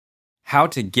how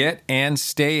to get and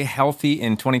stay healthy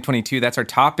in 2022. That's our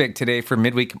topic today for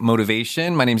Midweek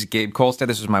Motivation. My name is Gabe Kolstad.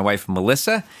 This is my wife,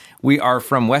 Melissa. We are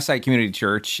from Westside Community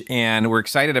Church, and we're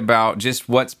excited about just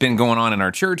what's been going on in our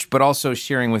church, but also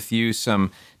sharing with you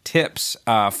some tips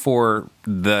for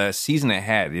the season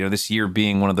ahead. You know, this year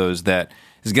being one of those that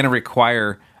is going to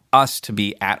require us to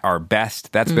be at our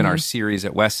best. That's been our series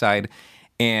at Westside.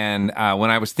 And when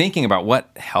I was thinking about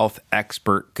what health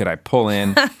expert could I pull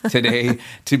in today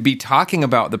to be talking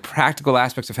about the practical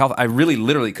aspects of health, I really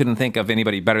literally couldn't think of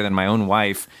anybody better than my own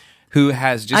wife, who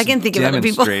has just I can think of other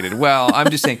people. Well, I'm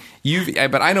just saying,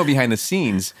 but I know behind the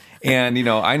scenes, and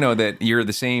I know that you're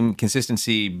the same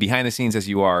consistency behind the scenes as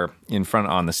you are in front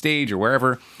on the stage or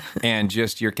wherever, and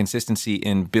just your consistency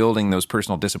in building those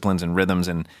personal disciplines and rhythms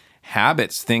and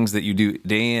habits, things that you do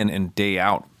day in and day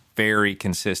out very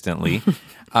consistently,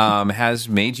 has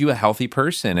made you a healthy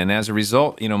person. And as a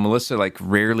result, Melissa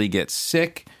rarely gets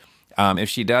sick. If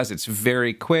she does, it's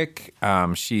very quick.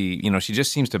 She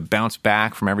just seems to bounce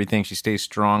back from everything. She stays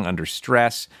strong under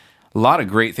stress. A lot of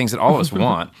great things that all of us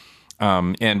want.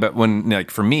 But when,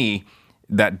 for me,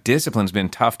 that discipline's been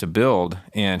tough to build,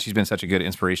 and she's been such a good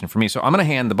inspiration for me. So I'm going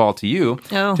to hand the ball to you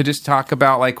to just talk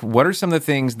about, what are some of the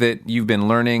things that you've been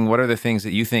learning? What are the things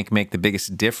that you think make the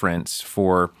biggest difference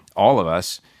for all of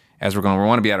us as we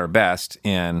want to be at our best?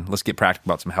 And let's get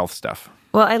practical about some health stuff.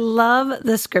 Well, I love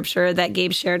the scripture that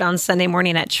Gabe shared on Sunday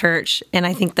morning at church, and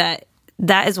I think that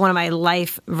is one of my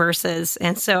life verses.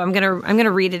 And so I'm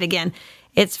gonna read it again.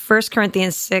 It's 1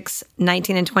 Corinthians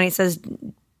 6:19 and 20. It says,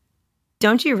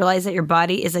 "Don't you realize that your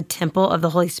body is a temple of the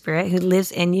Holy Spirit who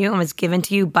lives in you and was given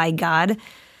to you by God?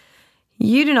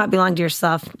 You do not belong to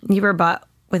yourself. You were bought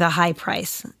with a high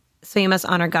price. So you must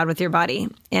honor God with your body."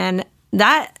 And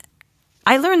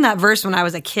I learned that verse when I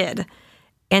was a kid.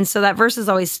 And so that verse has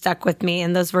always stuck with me,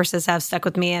 and those verses have stuck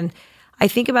with me. And I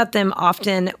think about them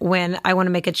often when I want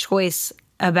to make a choice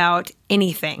about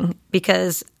anything,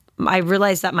 because I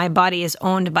realize that my body is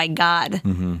owned by God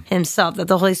himself, that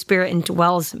the Holy Spirit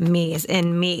indwells me, is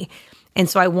in me. And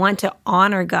so I want to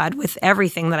honor God with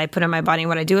everything that I put in my body and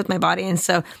what I do with my body. And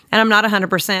I'm not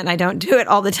 100%, and I don't do it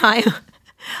all the time.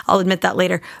 I'll admit that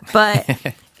later.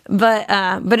 But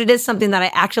it is something that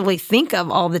I actively think of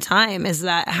all the time, is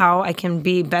that how I can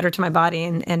be better to my body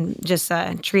and just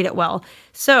treat it well.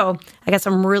 So I got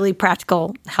some really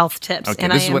practical health tips. Okay,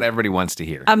 and this is what everybody wants to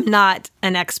hear. I'm not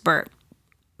an expert,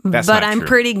 but I'm true.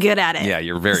 Pretty good at it. Yeah,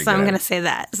 you're very good. So I'm going to say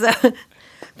that. So,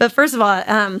 but first of all,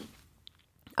 I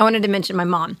wanted to mention my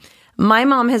mom. My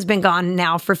mom has been gone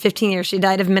now for 15 years. She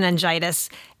died of meningitis,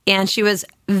 and she was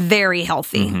very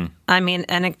healthy. I mean,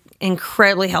 an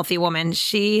incredibly healthy woman.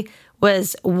 She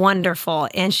was wonderful,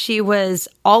 and she was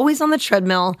always on the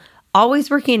treadmill, always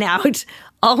working out,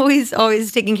 always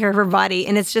taking care of her body.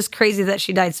 And it's just crazy that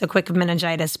she died so quick of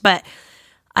meningitis. But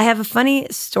I have a funny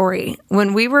story.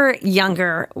 When we were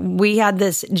younger, we had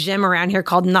this gym around here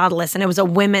called Nautilus, and it was a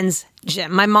women's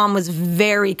gym. My mom was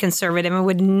very conservative and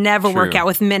would never work out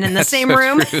with men in the same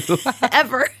room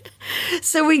ever.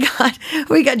 So we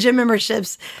got gym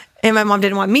memberships, and my mom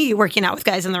didn't want me working out with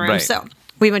guys in the room. Right. So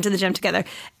we went to the gym together.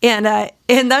 And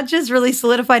that just really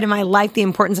solidified in my life the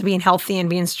importance of being healthy and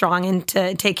being strong and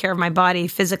to take care of my body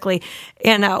physically.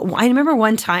 And I remember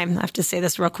one time, I have to say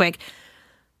this real quick,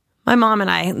 my mom and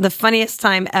I, the funniest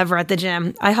time ever at the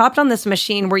gym, I hopped on this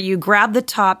machine where you grab the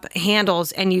top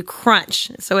handles and you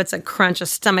crunch. So it's a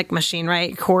stomach machine,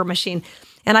 right? Core machine.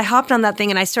 And I hopped on that thing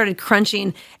and I started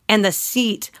crunching, and the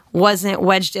seat wasn't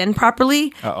wedged in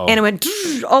properly. Uh-oh. And it went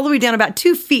all the way down about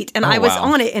 2 feet. And I was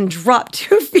on it and dropped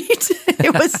 2 feet.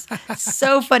 It was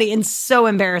so funny and so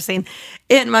embarrassing.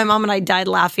 And my mom and I died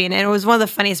laughing. And it was one of the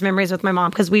funniest memories with my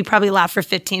mom, because we probably laughed for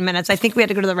 15 minutes. I think we had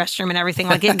to go to the restroom and everything.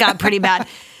 It got pretty bad.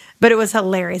 But it was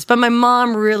hilarious. But my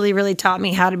mom really, really taught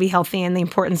me how to be healthy and the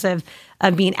importance of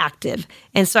being active.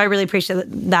 And so I really appreciate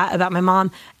that about my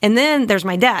mom. And then there's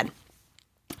my dad.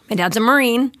 My dad's a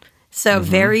Marine, so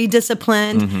very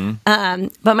disciplined.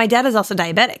 But my dad is also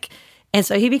diabetic. And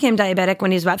so he became diabetic when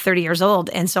he was about 30 years old.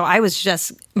 And so I was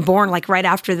just born right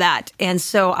after that. And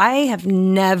so I have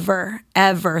never,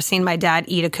 ever seen my dad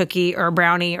eat a cookie or a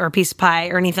brownie or a piece of pie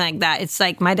or anything like that. It's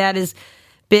my dad has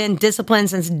been disciplined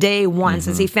since day one.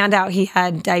 Since he found out he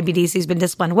had diabetes, he's been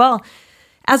disciplined. Well,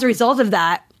 as a result of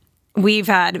that, we've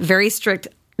had very strict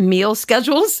meal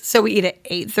schedules. So we eat at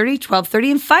 8:30,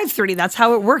 12:30, and 5:30. That's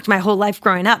how it worked my whole life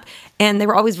growing up. And they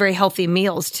were always very healthy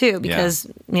meals too, because,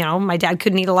 my dad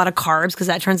couldn't eat a lot of carbs because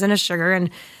that turns into sugar,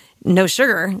 and no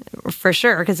sugar for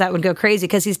sure, because that would go crazy,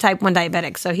 because he's type 1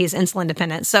 diabetic. So he's insulin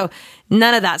dependent. So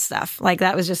none of that stuff.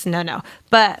 That was just no.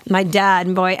 But my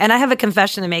dad, boy, and I have a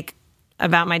confession to make.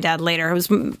 about my dad later. It was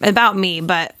about me,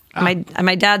 but I think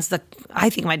my dad's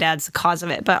the cause of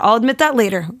it, but I'll admit that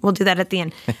later. We'll do that at the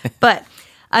end. But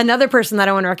another person that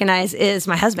I want to recognize is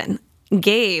my husband.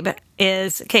 Gabe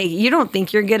is, okay, you don't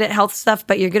think you're good at health stuff,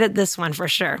 but you're good at this one for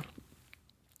sure.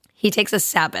 He takes a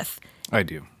Sabbath. I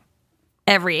do.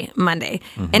 Every Monday.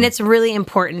 And it's really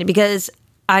important because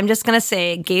I'm just going to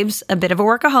say Gabe's a bit of a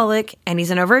workaholic and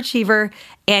he's an overachiever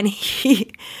and he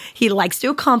likes to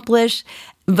accomplish.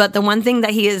 But the one thing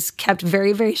that he has kept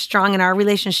very, very strong in our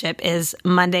relationship is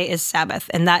Monday is Sabbath.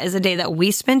 And that is a day that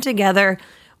we spend together.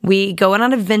 We go on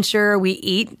an adventure. We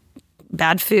eat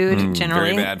bad food,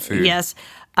 generally. Very bad food. Yes.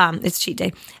 It's cheat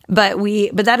day, but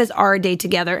that is our day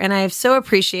together. And I have so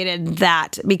appreciated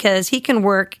that because he can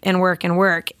work and work and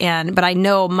work. But I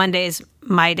know Monday's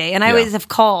my day. And I always have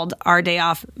called our day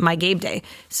off my Gabe day.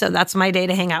 So that's my day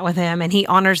to hang out with him. And he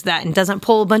honors that and doesn't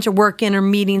pull a bunch of work in or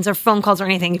meetings or phone calls or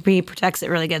anything. He protects it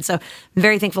really good. So I'm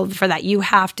very thankful for that. You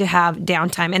have to have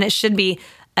downtime, and it should be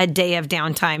a day of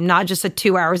downtime, not just a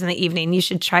 2 hours in the evening. You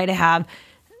should try to have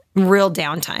real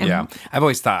downtime. Yeah. I've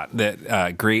always thought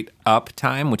that great up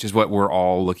time, which is what we're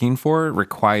all looking for,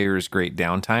 requires great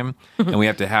downtime. And we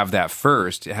have to have that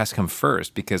first. It has to come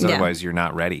first because otherwise you're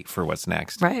not ready for what's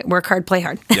next. Right. Work hard, play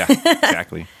hard. Yeah,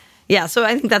 exactly. Yeah. So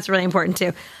I think that's really important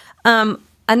too.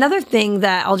 Another thing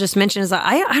that I'll just mention is that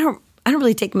I don't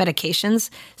really take medications.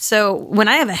 So when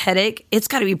I have a headache, it's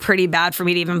got to be pretty bad for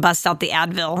me to even bust out the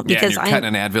Advil because you're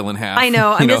cutting an Advil in half. I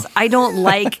know. I don't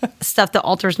like stuff that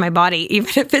alters my body, even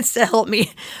if it's to help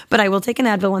me. But I will take an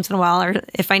Advil once in a while or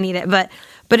if I need it. But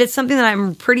it's something that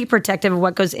I'm pretty protective of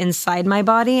what goes inside my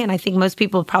body. And I think most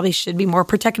people probably should be more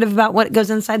protective about what goes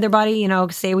inside their body.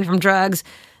 Stay away from drugs.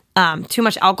 Too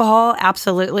much alcohol,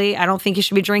 absolutely. I don't think you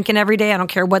should be drinking every day. I don't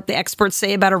care what the experts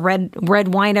say about a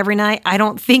red wine every night. I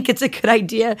don't think it's a good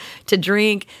idea to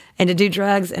drink and to do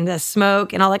drugs and to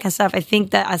smoke and all that kind of stuff. I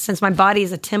think that since my body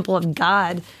is a temple of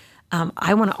God,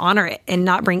 I want to honor it and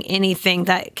not bring anything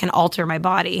that can alter my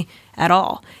body at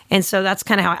all. And so that's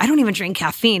kind of how I don't even drink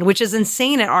caffeine, which is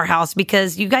insane at our house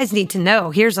because you guys need to know.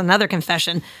 Here's another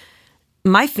confession.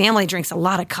 My family drinks a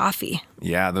lot of coffee.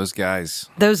 Yeah, those guys.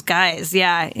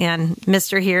 Yeah, and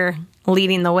Mr. here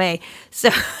leading the way.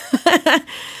 So,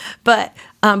 but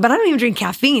I don't even drink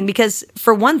caffeine because,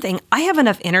 for one thing, I have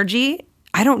enough energy.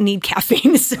 I don't need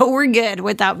caffeine, so we're good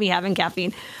without me having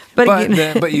caffeine. But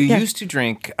you used to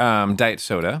drink diet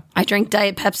soda. I drank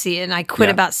Diet Pepsi, and I quit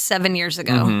about 7 years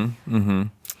ago.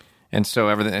 And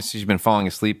so she's been falling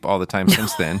asleep all the time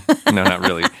since then. No, not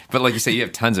really. But like you say, you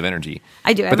have tons of energy.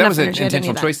 I do. But that was an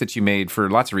intentional choice that you made for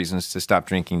lots of reasons to stop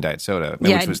drinking diet soda.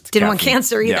 Yeah, which was I didn't want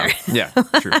cancer either. Yeah,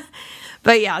 true.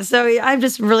 But yeah, so I'm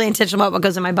just really intentional about what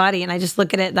goes in my body. And I just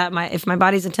look at it that if my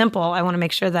body's a temple, I want to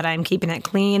make sure that I'm keeping it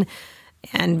clean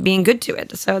and being good to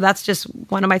it. So that's just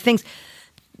one of my things.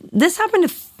 This happened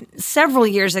several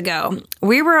years ago.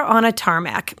 We were on a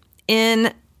tarmac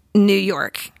in New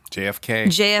York.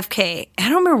 JFK. I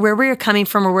don't remember where we were coming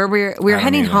from or where we were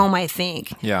heading home, I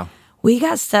think. Yeah. We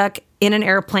got stuck in an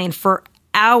airplane for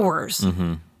hours.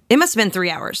 It must have been 3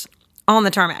 hours on the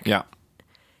tarmac. Yeah.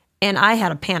 And I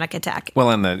had a panic attack. Well,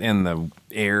 and the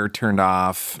air turned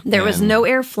off. There was no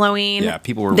air flowing. Yeah,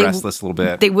 people were restless a little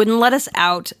bit. They wouldn't let us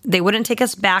out. They wouldn't take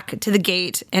us back to the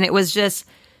gate. And it was just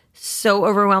so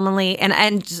overwhelmingly.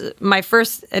 And my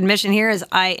first admission here is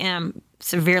I am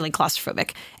severely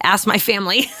claustrophobic. Ask my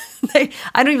family. I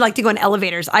don't even like to go in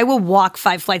elevators. I will walk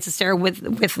 5 flights of stairs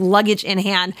with luggage in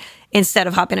hand instead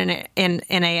of hopping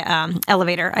in a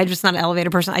elevator. I'm just not an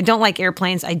elevator person. I don't like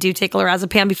airplanes. I do take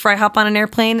lorazepam before I hop on an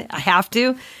airplane. I have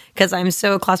to because I'm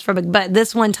so claustrophobic. But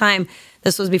this one time,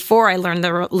 this was before I learned the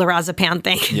lorazepam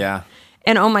thing. Yeah.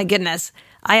 And oh my goodness,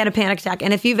 I had a panic attack.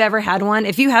 And if you've ever had one,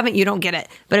 if you haven't, you don't get it.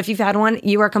 But if you've had one,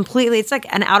 you are completely, it's like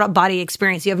an out-of-body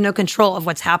experience. You have no control of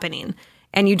what's happening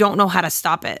and you don't know how to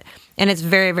stop it. And it's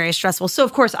very, very stressful. So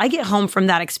of course, I get home from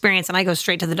that experience and I go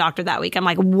straight to the doctor that week. I'm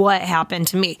like, what happened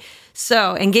to me?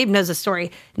 So, and Gabe knows the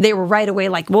story. They were right away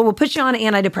like, well, we'll put you on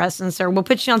antidepressants or we'll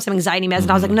put you on some anxiety meds.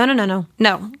 And I was like,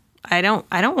 no. I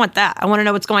don't want that. I want to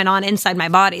know what's going on inside my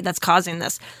body that's causing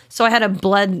this. So I had a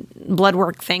blood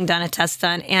work thing done, a test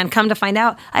done, and come to find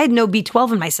out I had no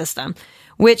B12 in my system,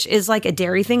 which is like a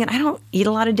dairy thing. And I don't eat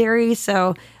a lot of dairy.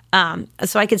 So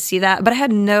I could see that, but I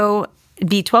had no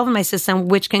B12 in my system,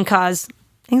 which can cause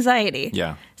anxiety.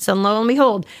 Yeah. So lo and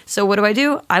behold. So what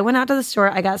do? I went out to the store.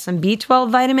 I got some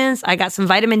B12 vitamins. I got some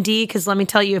vitamin D because let me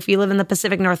tell you, if you live in the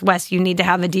Pacific Northwest, you need to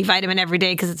have a D vitamin every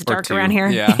day because it's dark around here.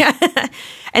 Yeah.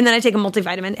 And then I take a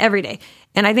multivitamin every day.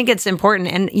 And I think it's important.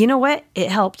 And you know what? It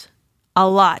helped a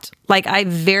lot. Like I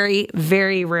very,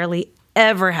 very rarely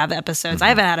ever have episodes. I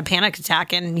haven't had a panic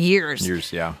attack in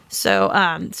years. Yeah.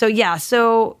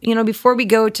 So, before we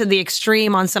go to the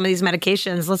extreme on some of these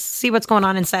medications, let's see what's going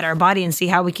on inside our body and see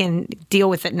how we can deal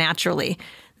with it naturally.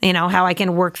 How I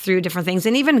can work through different things,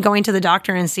 and even going to the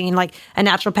doctor and seeing like a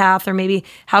naturopath, or maybe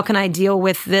how can I deal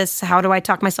with this? How do I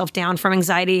talk myself down from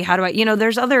anxiety? How do I,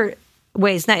 there's other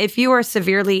ways. Now, if you are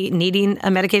severely needing a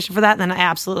medication for that, then I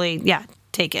absolutely,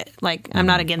 take it. Like, I'm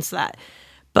not against that.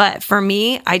 But for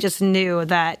me, I just knew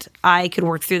that I could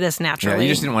work through this naturally. Yeah, you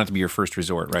just didn't want it to be your first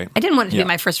resort, right? I didn't want it to be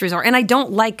my first resort. And I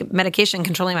don't like medication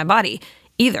controlling my body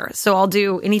either. So I'll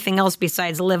do anything else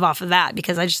besides live off of that,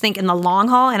 because I just think in the long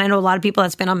haul, and I know a lot of people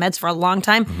that's been on meds for a long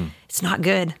time, it's not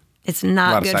good. It's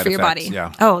not good for your body.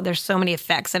 Yeah. Oh, there's so many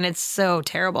effects, and it's so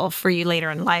terrible for you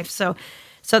later in life. So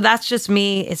that's just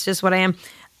me. It's just what I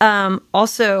am.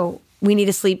 Also, we need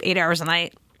to sleep 8 hours a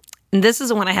night. And this is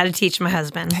the one I had to teach my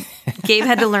husband. Gabe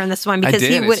had to learn this one because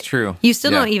he would. It's true. You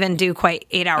still don't even do quite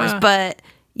 8 hours, but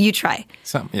you try.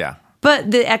 Yeah.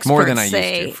 But the experts more than I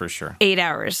say used to, for sure. 8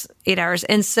 hours.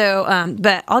 And so,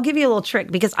 but I'll give you a little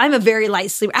trick because I'm a very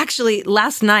light sleeper. Actually,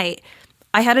 last night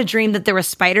I had a dream that there were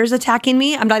spiders attacking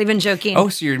me. I'm not even joking. Oh,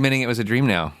 so you're admitting it was a dream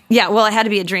now? Yeah, well, it had to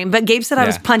be a dream. But Gabe said I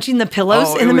was punching the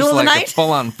pillows in the middle of the night. It was like a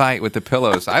full-on fight with the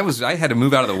pillows. I had to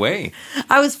move out of the way.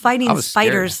 I was fighting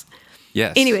spiders. Scared.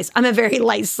 Yes. Anyways, I'm a very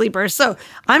light sleeper. So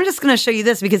I'm just going to show you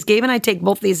this because Gabe and I take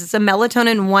both these. It's a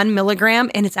melatonin 1 milligram,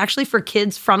 and it's actually for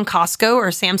kids from Costco or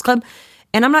Sam's Club.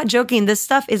 And I'm not joking. This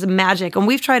stuff is magic. And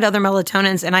we've tried other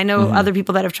melatonins, and I know other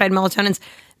people that have tried melatonins.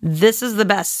 This is the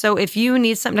best. So if you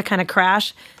need something to kind of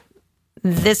crash,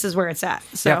 this is where it's at.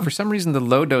 So. Yeah, for some reason, the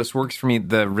low dose works for me.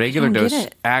 The regular dose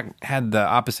had the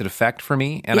opposite effect for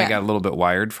me, and I got a little bit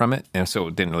wired from it, and so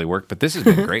it didn't really work. But this has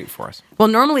been great for us. Well,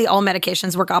 normally all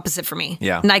medications work opposite for me.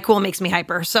 Yeah. NyQuil makes me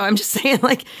hyper. So I'm just saying,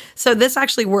 so this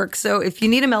actually works. So if you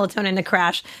need a melatonin to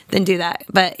crash, then do that.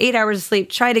 But 8 hours of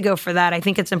sleep, try to go for that. I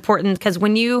think it's important because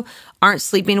when you aren't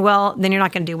sleeping well, then you're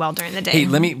not going to do well during the day.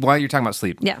 Hey, while you're talking about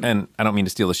sleep, and I don't mean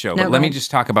to steal the show, but let me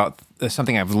just talk about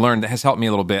something I've learned that has helped me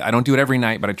a little bit. I don't do it every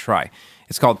night, but I try.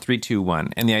 It's called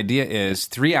 3-2-1. And the idea is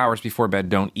 3 hours before bed,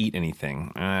 don't eat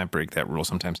anything. I break that rule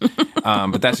sometimes.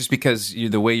 But that's just because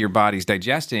the way your body's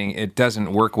digesting, it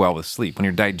doesn't work well with sleep. When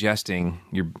you're digesting,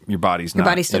 your body's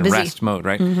not in rest mode,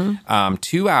 right?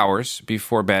 2 hours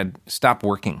before bed, stop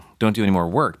working. Don't do any more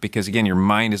work because, again, your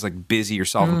mind is like busy. You're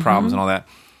solving problems and all that.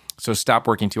 So stop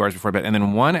working 2 hours before bed. And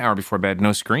then 1 hour before bed,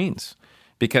 no screens.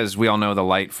 Because we all know the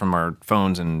light from our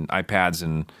phones and iPads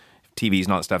and TVs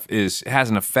and all that stuff has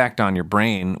an effect on your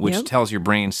brain, which tells your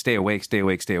brain, stay awake, stay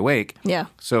awake, stay awake. Yeah.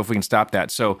 So if we can stop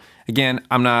that. So again,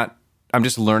 I'm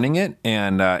just learning it.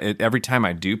 And every time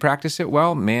I do practice it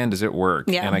well, man, does it work.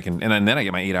 Yeah. And then I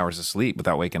get my 8 hours of sleep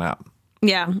without waking up.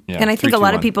 Yeah. And I think 3, 2, a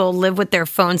lot 1. of people live with their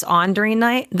phones on during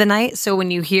the night. So when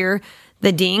you hear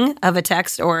the ding of a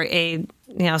text or a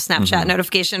Snapchat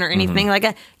notification or anything like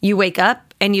that, you wake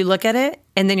up and you look at it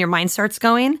and then your mind starts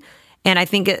going. And I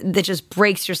think that just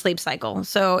breaks your sleep cycle.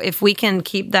 So if we can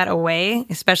keep that away,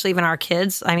 especially even our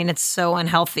kids, I mean, it's so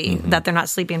unhealthy that they're not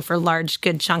sleeping for large,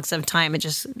 good chunks of time. It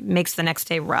just makes the next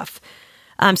day rough.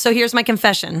 So here's my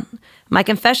confession. My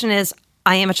confession is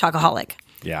I am a chocoholic.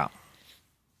 Yeah.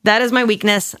 That is my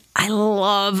weakness. I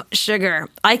love sugar.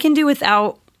 I can do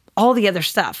without all the other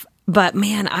stuff. But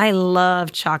man, I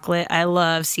love chocolate. I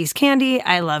love See's candy.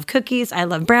 I love cookies. I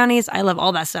love brownies. I love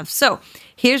all that stuff. So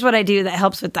here's what I do that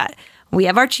helps with that. We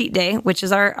have our cheat day, which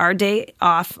is our day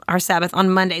off, our Sabbath on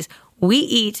Mondays. We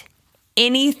eat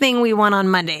anything we want on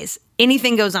Mondays.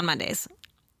 Anything goes on Mondays.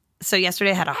 So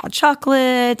yesterday I had a hot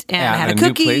chocolate and I had a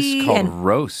cookie. New place called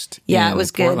Roast. Yeah, it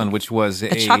was good. Portland, which was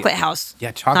a chocolate house.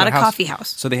 Yeah, chocolate house. Not a coffee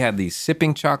house. So they had these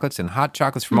sipping chocolates and hot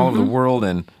chocolates from all over the world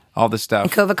and all this stuff.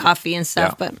 And Kova coffee and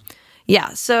stuff. Yeah. But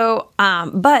yeah, so,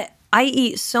 but I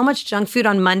eat so much junk food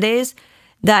on Mondays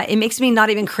that it makes me not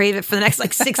even crave it for the next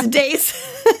 6 days.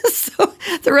 So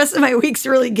the rest of my week's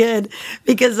really good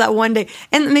because that one day,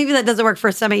 and maybe that doesn't work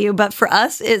for some of you, but for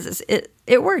us,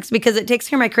 it works because it takes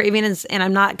care of my cravings and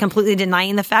I'm not completely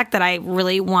denying the fact that I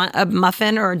really want a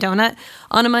muffin or a donut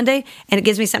on a Monday, and it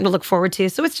gives me something to look forward to.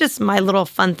 So it's just my little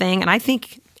fun thing, and I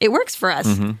think it works for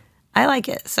us. I like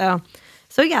it. So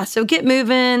yeah, so get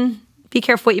moving. Be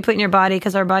careful what you put in your body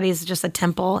because our body is just a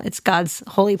temple. It's God's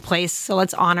holy place. So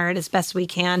let's honor it as best we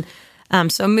can.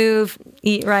 So move,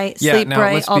 eat right, sleep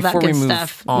right, all that good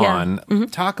stuff. Before we move on,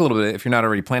 talk a little bit, if you're not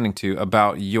already planning to,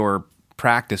 about your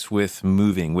practice with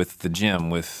moving, with the gym,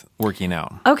 with working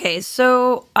out. Okay,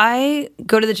 so I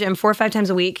go to the gym 4 or 5 times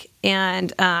a week,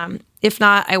 and If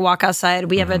not, I walk outside.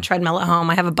 We have a treadmill at home.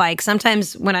 I have a bike.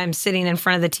 Sometimes when I'm sitting in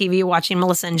front of the TV watching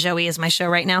Melissa and Joey is my show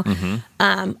right now,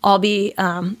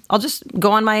 I'll just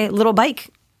go on my little bike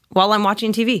while I'm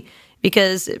watching TV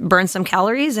because it burns some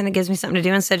calories and it gives me something to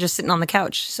do instead of just sitting on the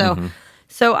couch.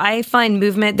 So I find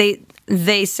movement,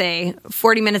 they say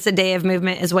 40 minutes a day of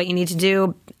movement is what you need to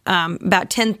do.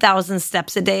 About 10,000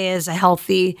 steps a day is a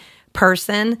healthy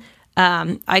person.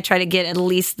 I try to get at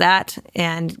least that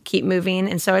and keep moving.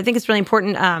 And so I think it's really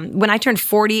important. When I turned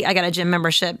 40, I got a gym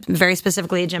membership, very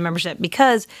specifically a gym membership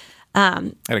because... at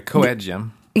a co-ed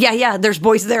gym. Yeah, there's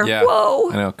boys there. Yeah, whoa.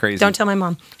 I know, crazy. Don't tell my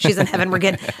mom. She's in heaven. We're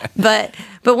good. But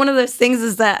one of those things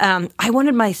is that I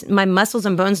wanted my muscles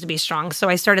and bones to be strong, so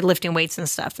I started lifting weights and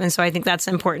stuff. And so I think that's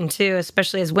important too,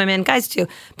 especially as women, guys too.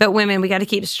 But women, we got to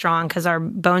keep strong because our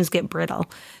bones get brittle.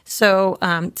 So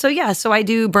I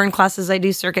do burn classes, I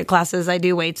do circuit classes, I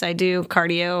do weights, I do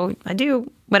cardio, I do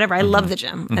whatever. I love the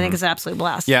gym. I think it's an absolute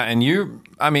blast. Yeah,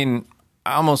 and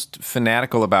almost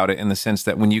fanatical about it in the sense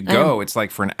that when you go, it's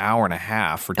like for an hour and a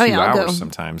half or 2 hours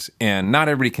sometimes. And not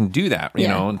everybody can do that, you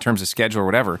know, in terms of schedule or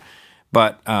whatever.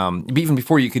 But even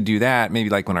before you could do that,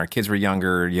 maybe like when our kids were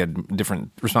younger, you had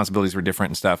different responsibilities were different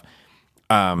and stuff.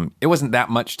 It wasn't that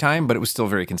much time, but it was still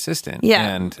very consistent.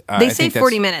 Yeah. And they say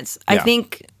 40 minutes. Yeah. I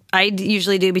think I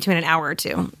usually do between an hour or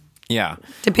two. Yeah.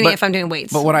 Depending if I'm doing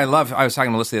weights. But what I love, I was talking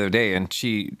to Melissa the other day, and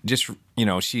she just,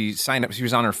 she signed up. She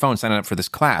was on her phone signing up for this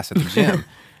class at the gym.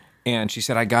 And she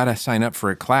said, I got to sign up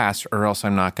for a class or else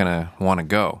I'm not going to want to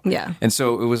go. Yeah. And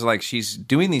so it was like she's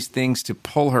doing these things to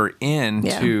pull her in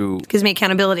to... Gives me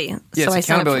accountability. Yeah, so it's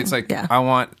accountability. It's like, I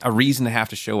want a reason to have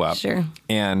to show up. Sure.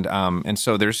 And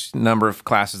so there's a number of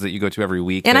classes that you go to every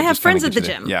week. And I have friends at the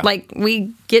gym. Yeah. Like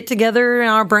we get together in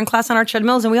our burn class on our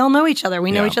treadmills and we all know each other.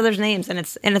 We know each other's names and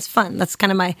it's fun. That's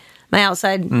kind of my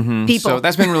outside people. So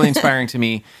that's been really inspiring to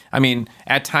me. I mean,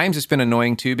 at times it's been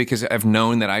annoying too because I've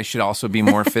known that I should also be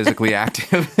more physically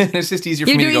active. And it's just easier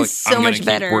for me to go, like, so I'm going to much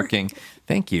better. keep working.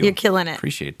 Thank you. You're killing it.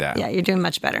 Appreciate that. Yeah, you're doing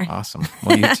much better. Awesome.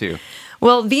 Well, you too.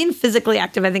 Well, being physically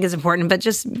active, I think, is important, but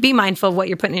just be mindful of what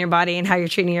you're putting in your body and how you're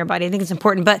treating your body. I think it's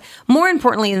important. But more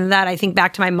importantly than that, I think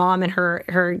back to my mom and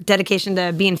her dedication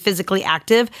to being physically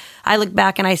active. I look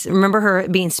back and I remember her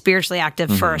being spiritually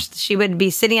active first. She would be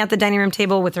sitting at the dining room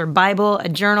table with her Bible, a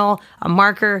journal, a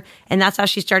marker, and that's how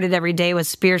she started every day, was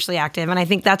spiritually active. And I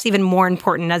think that's even more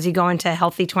important as you go into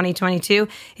Healthy 2022,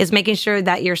 is making sure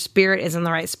that your spirit is in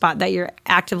the right spot, that you're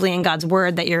actively in God's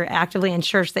word, that you're actively in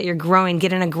church, that you're growing,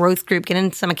 get in a growth group, get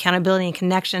in some accountability and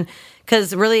connection,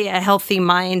 because really a healthy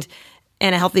mind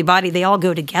and a healthy body, they all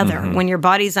go together. When your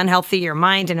body's unhealthy, your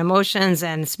mind and emotions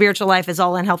and spiritual life is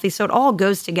all unhealthy. So it all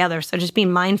goes together. So just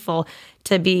being mindful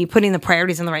to be putting the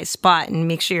priorities in the right spot and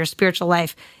make sure your spiritual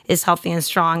life is healthy and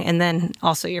strong, and then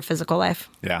also your physical life.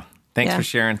 Yeah. Thanks for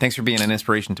sharing. Thanks for being an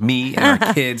inspiration to me and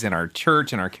our kids and our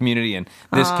church and our community and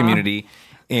this community.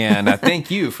 And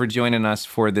thank you for joining us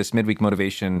for this Midweek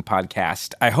Motivation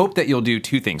podcast. I hope that you'll do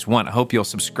two things. One, I hope you'll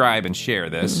subscribe and share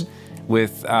this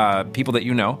with people that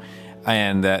you know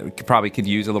and that probably could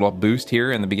use a little boost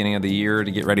here in the beginning of the year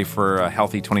to get ready for a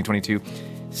healthy 2022.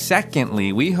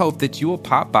 Secondly, we hope that you will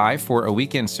pop by for a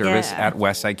weekend service at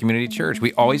Westside Community Church.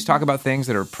 We always talk about things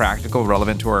that are practical,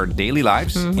 relevant to our daily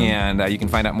lives, and you can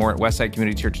find out more at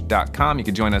westsidecommunitychurch.com. You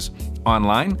can join us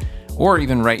online, or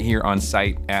even right here on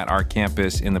site at our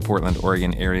campus in the Portland,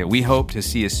 Oregon area. We hope to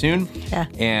see you soon,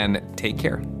 and take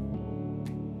care.